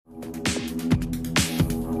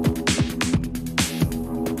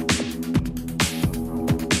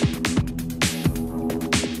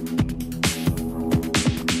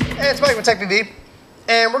Hey, it's Mike with TechPV,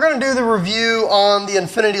 and we're going to do the review on the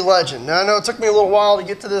Infinity Legend. Now, I know it took me a little while to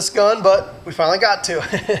get to this gun, but we finally got to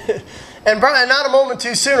it. And probably not a moment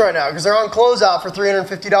too soon right now, because they're on closeout for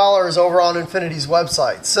 $350 over on Infinity's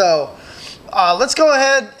website. So let's go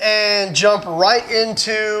ahead and jump right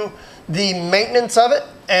into the maintenance of it.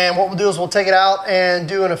 And what we'll do is we'll take it out and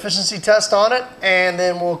do an efficiency test on it, and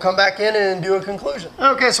then we'll come back in and do a conclusion.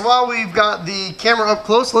 Okay, so while we've got the camera up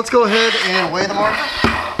close, let's go ahead and weigh the marker.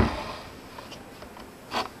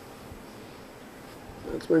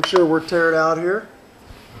 Let's make sure we're teared out here.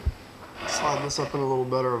 Slide this up in a little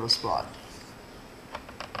better of a spot.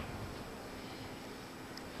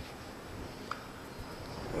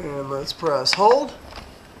 And let's press hold.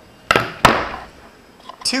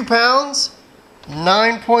 2 pounds,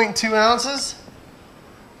 9.2 ounces.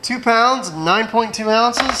 2 pounds, 9.2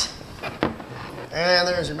 ounces. And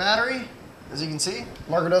there's your battery. As you can see,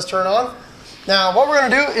 marker does turn on. Now, what we're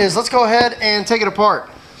going to do is let's go ahead and take it apart.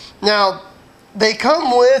 Now, they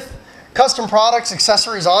come with custom products,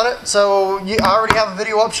 accessories on it. So I already have a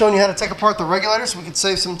video up showing you how to take apart the regulator, so we could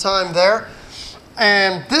save some time there.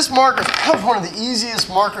 And this marker is probably one of the easiest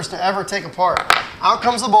markers to ever take apart. Out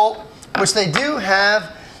comes the bolt, which they do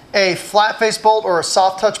have a flat face bolt or a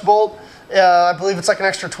soft touch bolt. I believe it's like an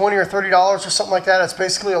extra $20 or $30 or something like that. It's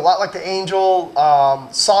basically a lot like the Angel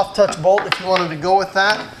soft touch bolt if you wanted to go with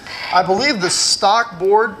that. I believe the stock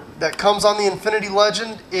board that comes on the Infinity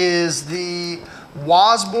Legend is the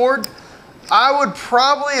WAS board. I would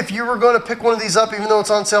probably, if you were going to pick one of these up, even though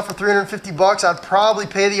it's on sale for 350 bucks, I'd probably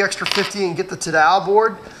pay the extra 50 and get the Tadao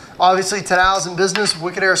board. Obviously, Tadao is in business,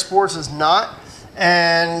 Wicked Air Sports is not.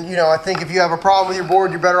 And, you know, I think if you have a problem with your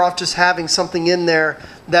board, you're better off just having something in there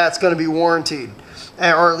that's going to be warranted,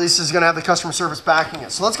 or at least is going to have the customer service backing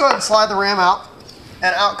it. So let's go ahead and slide the ram out,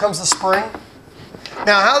 and out comes the spring.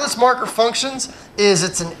 Now, how this marker functions is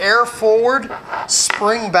it's an air forward,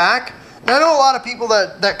 spring back. Now, I know a lot of people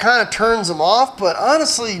that kind of turns them off, but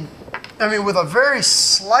honestly, I mean, with a very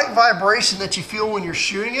slight vibration that you feel when you're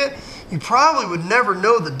shooting it, you probably would never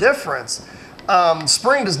know the difference.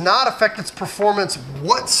 Spring does not affect its performance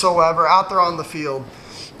whatsoever out there on the field.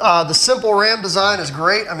 The simple ram design is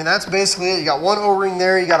great. I mean, that's basically it. You got one O-ring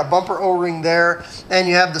there, you got a bumper O-ring there, and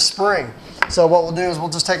you have the spring. So what we'll do is we'll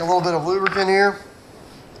just take a little bit of lubricant here.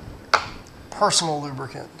 Personal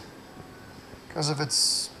lubricant. Because if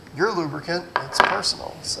it's your lubricant, it's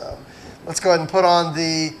personal. So let's go ahead and put on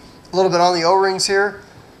a little bit on the O-rings here.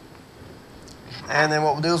 And then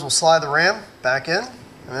what we'll do is we'll slide the ram back in. And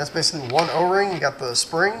that's basically one O-ring. You got the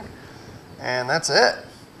spring, and that's it.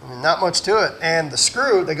 I mean, not much to it. And the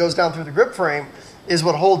screw that goes down through the grip frame is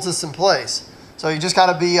what holds this in place. So you just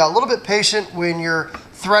got to be a little bit patient when you're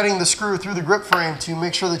threading the screw through the grip frame to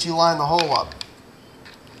make sure that you line the hole up.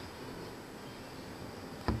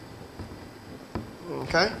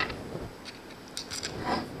 Okay.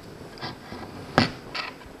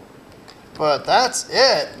 But that's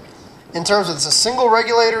it. In terms of, it's a single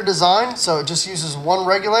regulator design, so it just uses one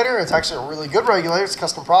regulator. It's actually a really good regulator. It's a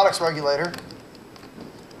custom products regulator.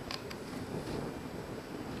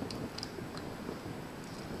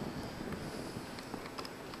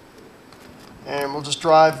 And we'll just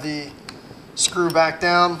drive the screw back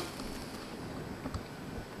down.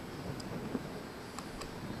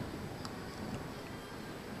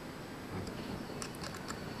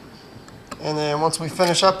 And then once we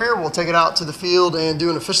finish up here, we'll take it out to the field and do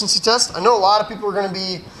an efficiency test. I know a lot of people are going to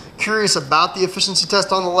be curious about the efficiency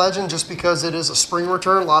test on the Legend just because it is a spring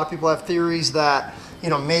return. A lot of people have theories that, you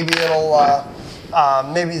know, maybe it'll,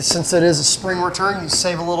 maybe since it is a spring return, you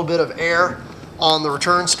save a little bit of air on the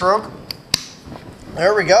return stroke.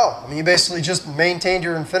 There we go. I mean, you basically just maintained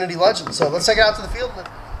your Infinity Legend. So let's take it out to the field.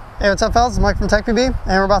 Hey, what's up, fellas? It's Mike from TechPV, and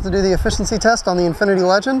we're about to do the efficiency test on the Infinity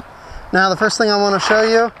Legend. Now, the first thing I want to show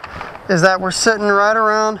you is that we're sitting right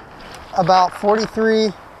around about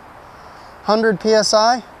 4,300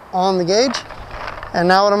 PSI on the gauge. And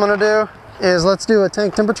now what I'm going to do is let's do a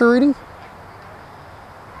tank temperature reading.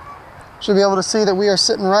 Should be able to see that we are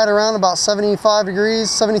sitting right around about 75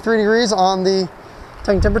 degrees, 73 degrees on the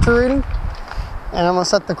tank temperature reading. And I'm going to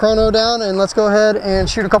set the chrono down and let's go ahead and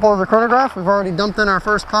shoot a couple of the chronograph. We've already dumped in our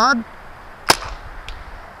first pod.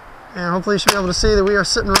 And hopefully you should be able to see that we are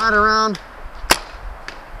sitting right around.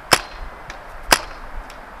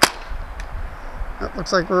 That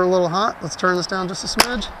looks like we're a little hot. Let's turn this down just a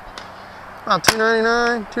smidge. About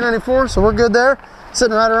 299, 294, so we're good there.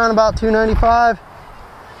 Sitting right around about 295,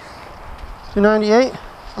 298. I'm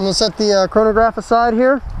gonna set the chronograph aside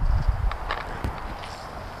here.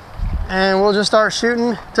 And we'll just start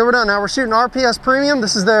shooting till we're done. Now we're shooting RPS Premium.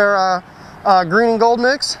 This is their green and gold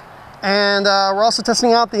mix. And we're also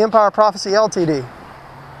testing out the Empire Prophecy LTD.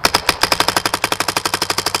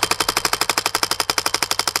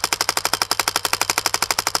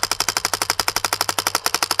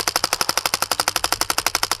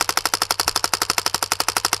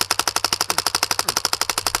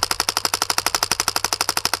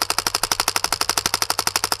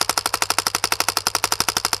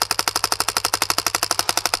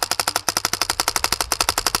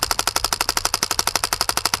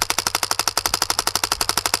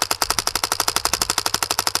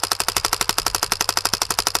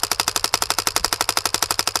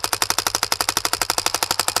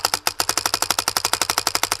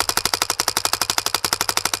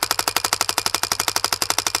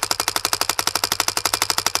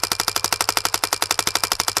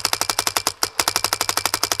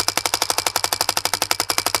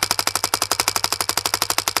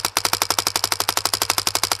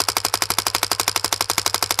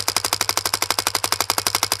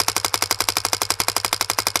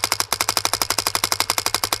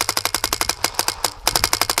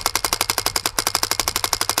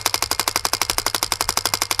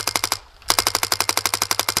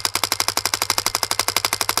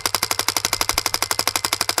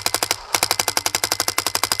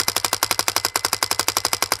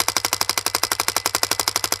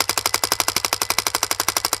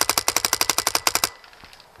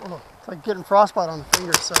 Oh, it's like getting frostbite on the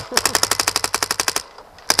fingers, so.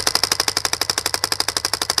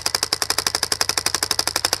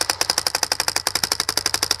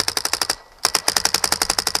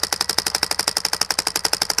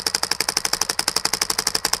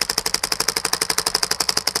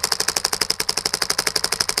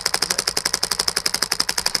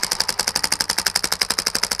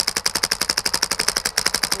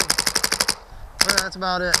 That's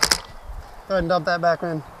about it. Go ahead and dump that back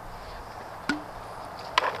in.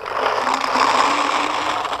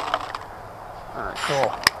 Alright,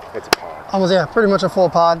 cool. It's a pod. Almost, yeah, pretty much a full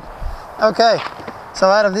pod. Okay, so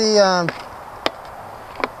out of the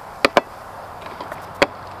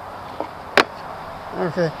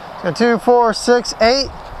okay, so 2, 4, 6, 8,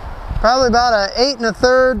 probably about an 8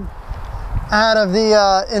 1/3 out of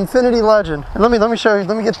the Infinity Legend. And let me show you.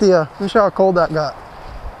 Let me get the let me show how cold that got.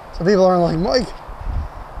 So people aren't like, Mike,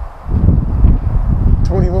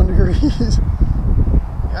 21 degrees.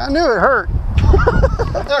 I knew it hurt.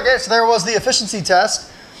 Okay, so there was the efficiency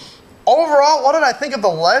test. Overall, what did I think of the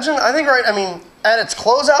Legend? I think, right, I mean, at its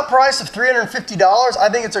closeout price of $350, I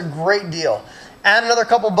think it's a great deal. Add another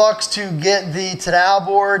couple bucks to get the Tadao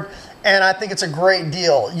board, and I think it's a great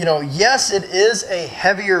deal. You know, yes, it is a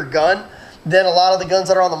heavier gun than a lot of the guns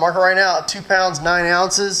that are on the market right now at 2 pounds, 9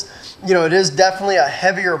 ounces. You know, it is definitely a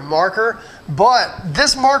heavier marker, but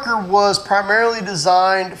this marker was primarily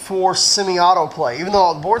designed for semi-auto play. Even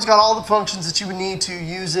though the board's got all the functions that you would need to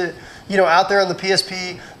use it, you know, out there on the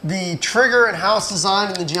PSP, the trigger and how it's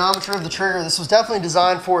designed and the geometry of the trigger, this was definitely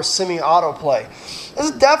designed for semi-auto play. This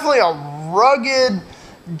is definitely a rugged,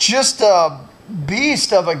 just a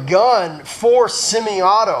beast of a gun for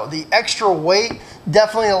semi-auto. The extra weight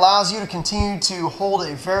definitely allows you to continue to hold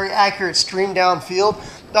a very accurate stream down field.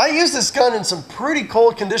 I use this gun in some pretty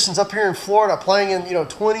cold conditions up here in Florida, playing in, you know,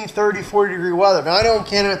 20, 30, 40 degree weather. Now I know in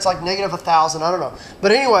Canada it's like negative 1,000, I don't know.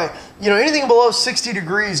 But anyway, you know, anything below 60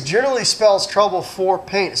 degrees generally spells trouble for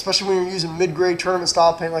paint, especially when you're using mid-grade tournament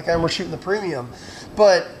style paint like I am, we're shooting the premium.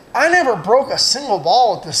 But I never broke a single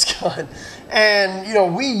ball with this gun. And, you know,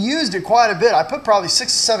 we used it quite a bit. I put probably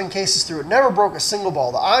 6 to 7 cases through it. Never broke a single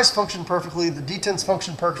ball. The eyes function perfectly. The detents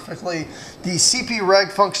function perfectly. The CP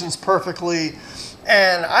reg functions perfectly.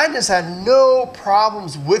 And I just had no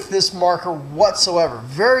problems with this marker whatsoever.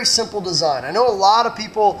 Very simple design. I know a lot of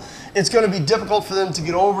people, it's going to be difficult for them to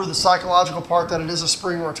get over the psychological part that it is a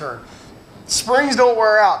spring return. Springs don't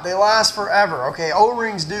wear out. They last forever, okay?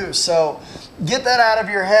 O-rings do. So get that out of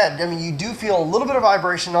your head. I mean, you do feel a little bit of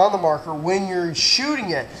vibration on the marker when you're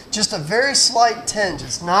shooting it. Just a very slight tinge.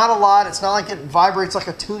 It's not a lot. It's not like it vibrates like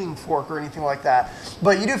a tuning fork or anything like that.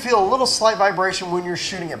 But you do feel a little slight vibration when you're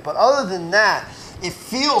shooting it. But other than that, it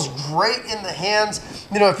feels great in the hands.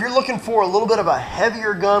 You know, if you're looking for a little bit of a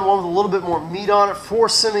heavier gun, one with a little bit more meat on it for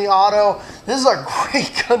semi-auto, this is a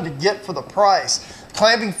great gun to get for the price.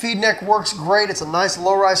 Clamping feed neck works great. It's a nice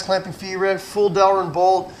low-rise clamping feed neck, full Delrin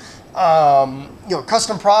bolt. You know,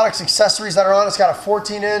 custom products, accessories that are on it. It's got a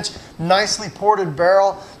 14-inch, nicely ported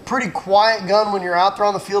barrel. Pretty quiet gun when you're out there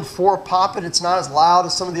on the field for a poppet. It's not as loud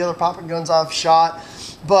as some of the other poppet guns I've shot.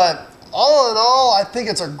 But all in all, I think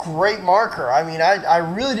it's a great marker. I mean, I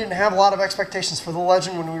really didn't have a lot of expectations for the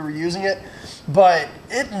Legend when we were using it, but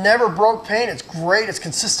it never broke paint. It's great. It's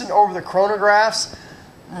consistent over the chronographs.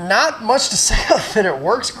 not much to say other than it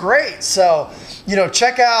works great. So,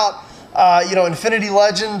 check out, Infinity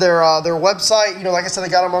Legend, their website. Like I said, they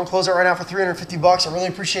got them on closeout right now for $350. I really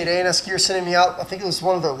appreciate A&S Gear sending me out. I think it was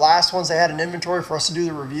one of the last ones they had in inventory for us to do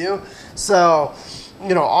the review. So,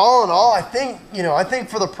 all in all, I think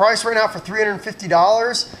for the price right now for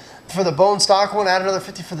 $350 for the bone stock one, add another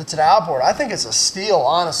 $50 for the Tadao board. I think it's a steal,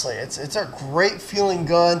 honestly. It's a great feeling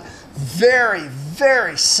gun. Very,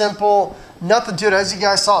 very simple. Nothing to it. As you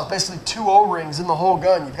guys saw, it's basically 2 O-rings in the whole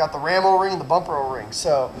gun. You've got the ram O-ring and the bumper O-ring.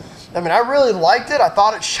 So, I mean, I really liked it. I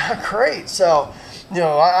thought it shot great. So,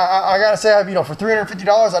 I got to say, for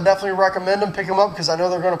 $350, I definitely recommend them. Pick them up because I know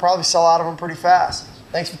they're going to probably sell out of them pretty fast.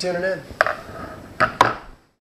 Thanks for tuning in.